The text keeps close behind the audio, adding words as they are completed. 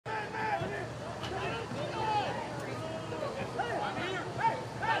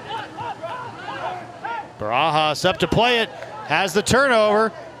Barajas up to play it, has the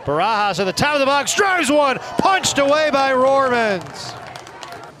turnover. Barajas at the top of the box, drives one, punched away by Rohrmans.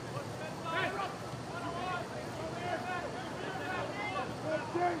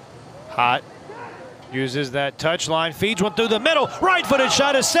 Hot uses that touch line, feeds one through the middle, right-footed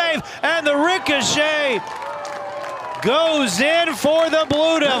shot is saved, and the ricochet goes in for the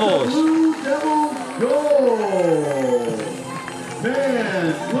Blue Devils. Blue Devils goal.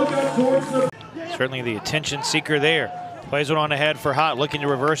 Man, look up towards the... Certainly the attention seeker there. Plays one on ahead for Hot, looking to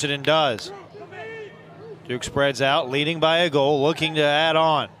reverse it and does. Duke spreads out, leading by a goal, looking to add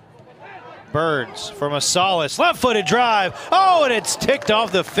on. Burns from Massalis, left-footed drive. Oh, and it's ticked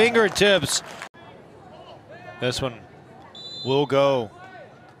off the fingertips. This one will go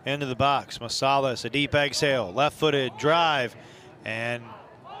into the box. Massalis, a deep exhale, left-footed drive, and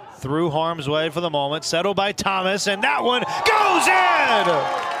through harm's way for the moment, settled by Thomas, and that one goes in!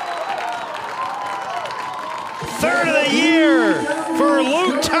 Third of the year for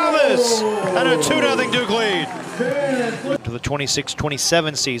Luke Thomas, and a 2-0 Duke lead. To the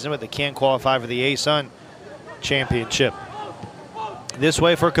 26-27 season, but they can't qualify for the A-Sun championship. This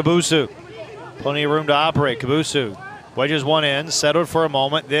way for Kabusu. Plenty of room to operate. Kabusu wedges one in, settled for a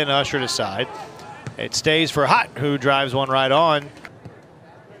moment, then ushered aside. It stays for Hot, who drives one right on.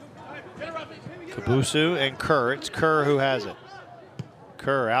 Kabusu and Kerr. It's Kerr who has it.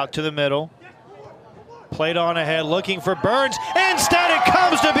 Kerr out to the middle. Played on ahead, looking for Burns. Instead, it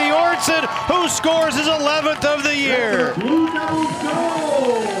comes to Bjornsson, who scores his 11th of the year. Blue Devils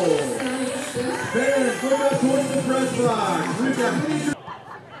goal. Fans, look up towards the press box.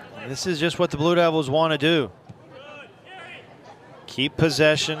 This is just what the Blue Devils want to do. Keep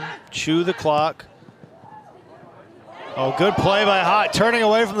possession, chew the clock. Oh, good play by Hot, turning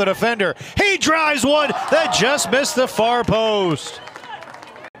away from the defender. He drives one that just missed the far post.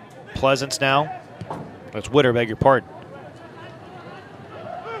 Pleasance now. That's Witter, beg your pardon.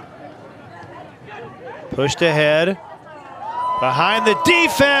 Pushed ahead. Behind the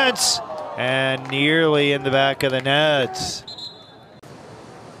defense. And nearly in the back of the net.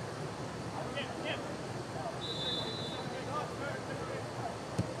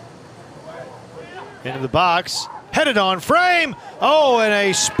 Into the box. Headed on frame. Oh, and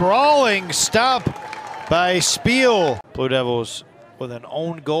a sprawling stop by Spiel. Blue Devils with an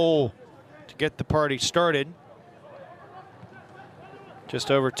own goal to get the party started.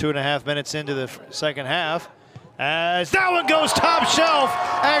 Just over 2.5 minutes into the second half. As that one goes top shelf,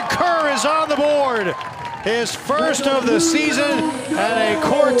 and Kerr is on the board. His first of the season and a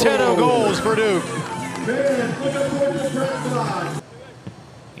quartet of goals for Duke.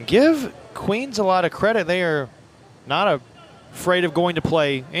 Give Queens a lot of credit. They are not afraid of going to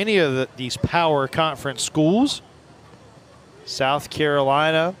play any of these power conference schools. South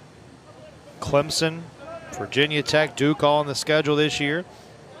Carolina, Clemson, Virginia Tech, Duke all on the schedule this year.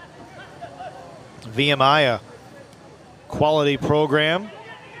 VMI, a quality program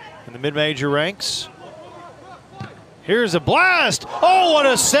in the mid-major ranks. Here's a blast. Oh, what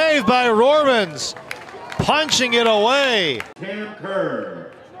a save by Rohrmans. Punching it away. Cam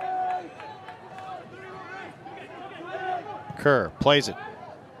Kerr. Kerr plays it.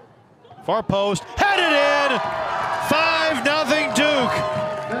 Far post, headed in. 5-0 Duke.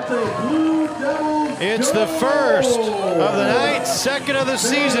 That's a Blue Devils It's the first of the night, second of the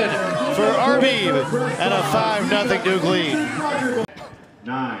season for Arbib, and a 5-0 Duke lead.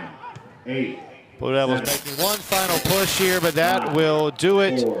 9, 8. Blue Devils making one final push here, but that will do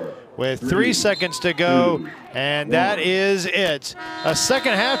it with 3 seconds to go, and that is it. A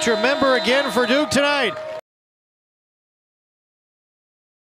second half to remember again for Duke tonight.